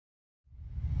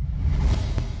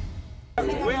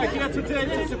today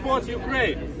to support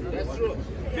Ukraine. That's true.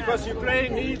 Because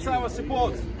Ukraine needs our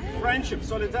support, friendship,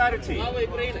 solidarity,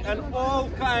 and all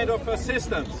kind of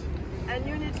assistance. And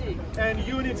unity. And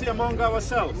unity among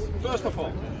ourselves, first of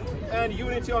all. And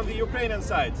unity on the Ukrainian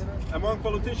side, among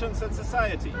politicians and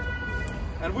society.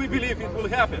 And we believe it will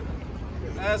happen.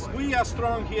 As we are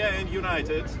strong here and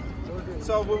united,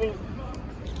 so we will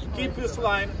keep this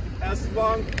line as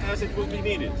long as it will be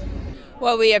needed.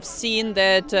 Well, we have seen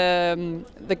that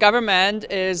the government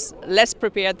is less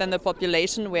prepared than the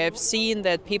population. We have seen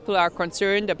that people are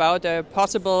concerned about a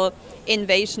possible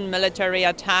invasion, military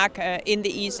attack in the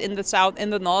east, in the south, in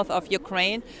the north of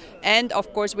Ukraine. And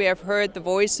of course, we have heard the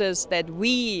voices that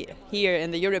we here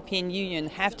in the European Union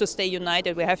have to stay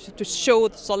united. We have to show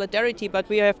solidarity, but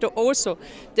we have to also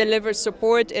deliver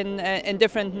support in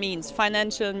different means,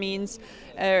 financial means,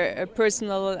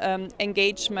 personal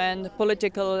engagement,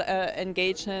 political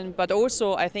engagement, but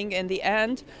also I think in the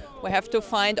end we have to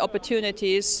find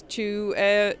opportunities to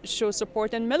show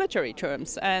support in military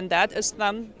terms, and that is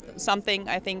something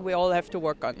I think we all have to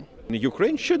work on.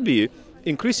 Ukraine should be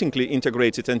increasingly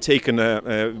integrated and taken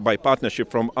by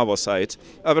partnership from our side.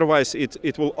 Otherwise,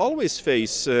 it will always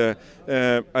face, I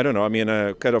don't know, I mean,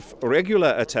 kind of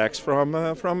regular attacks from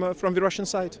the Russian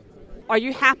side. Are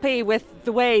you happy with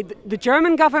the way the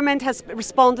German government has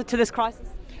responded to this crisis?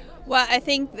 Well, I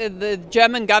think the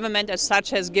German government as such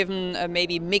has given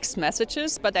maybe mixed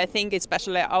messages, but I think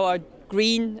especially our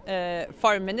Green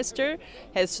foreign minister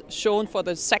has shown for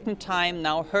the second time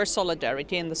now her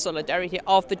solidarity and the solidarity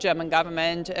of the German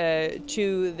government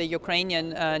to the Ukrainian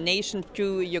nation,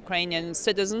 to Ukrainian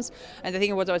citizens. And I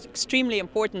think it was extremely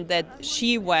important that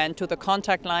she went to the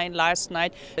contact line last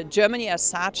night. Germany as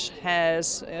such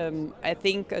has, I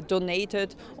think,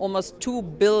 donated almost 2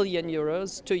 billion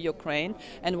euros to Ukraine.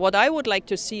 And what I would like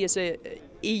to see is a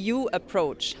EU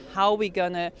approach, how we're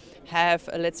going to have,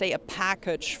 let's say, a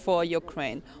package for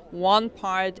Ukraine. One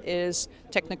part is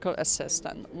technical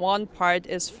assistance, one part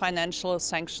is financial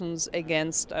sanctions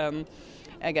against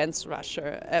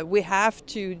Russia. We have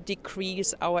to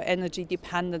decrease our energy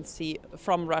dependency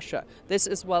from Russia. This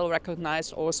is well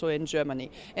recognized also in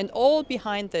Germany. And all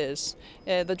behind this,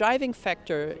 the driving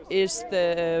factor is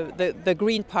the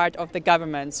green part of the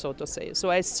government, so to say. So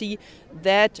I see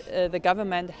that the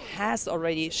government has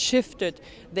already shifted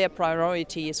their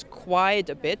priorities quite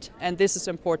a bit, and this is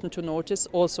important to notice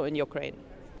also in Ukraine.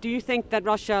 Do you think that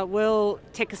Russia will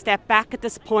take a step back at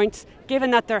this point, given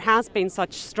that there has been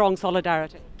such strong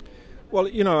solidarity? Well,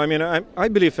 you know, I mean, I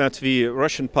believe that the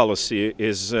Russian policy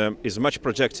is much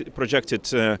projected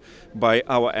by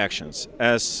our actions.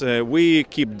 As we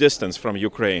keep distance from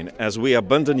Ukraine, as we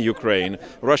abandon Ukraine,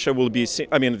 Russia will be,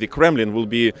 I mean, the Kremlin will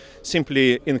be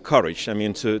simply encouraged, I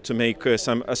mean, to make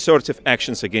some assertive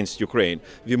actions against Ukraine.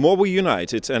 The more we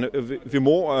unite it and the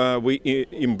more we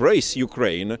embrace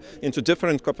Ukraine into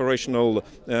different cooperational,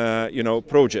 you know,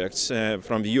 projects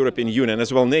from the European Union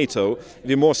as well NATO,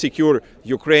 the more secure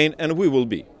Ukraine and we will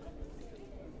be.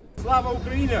 Slava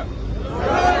Ukraini!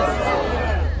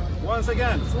 Once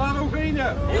again, Slava Ukraini!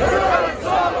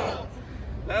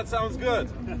 That sounds good.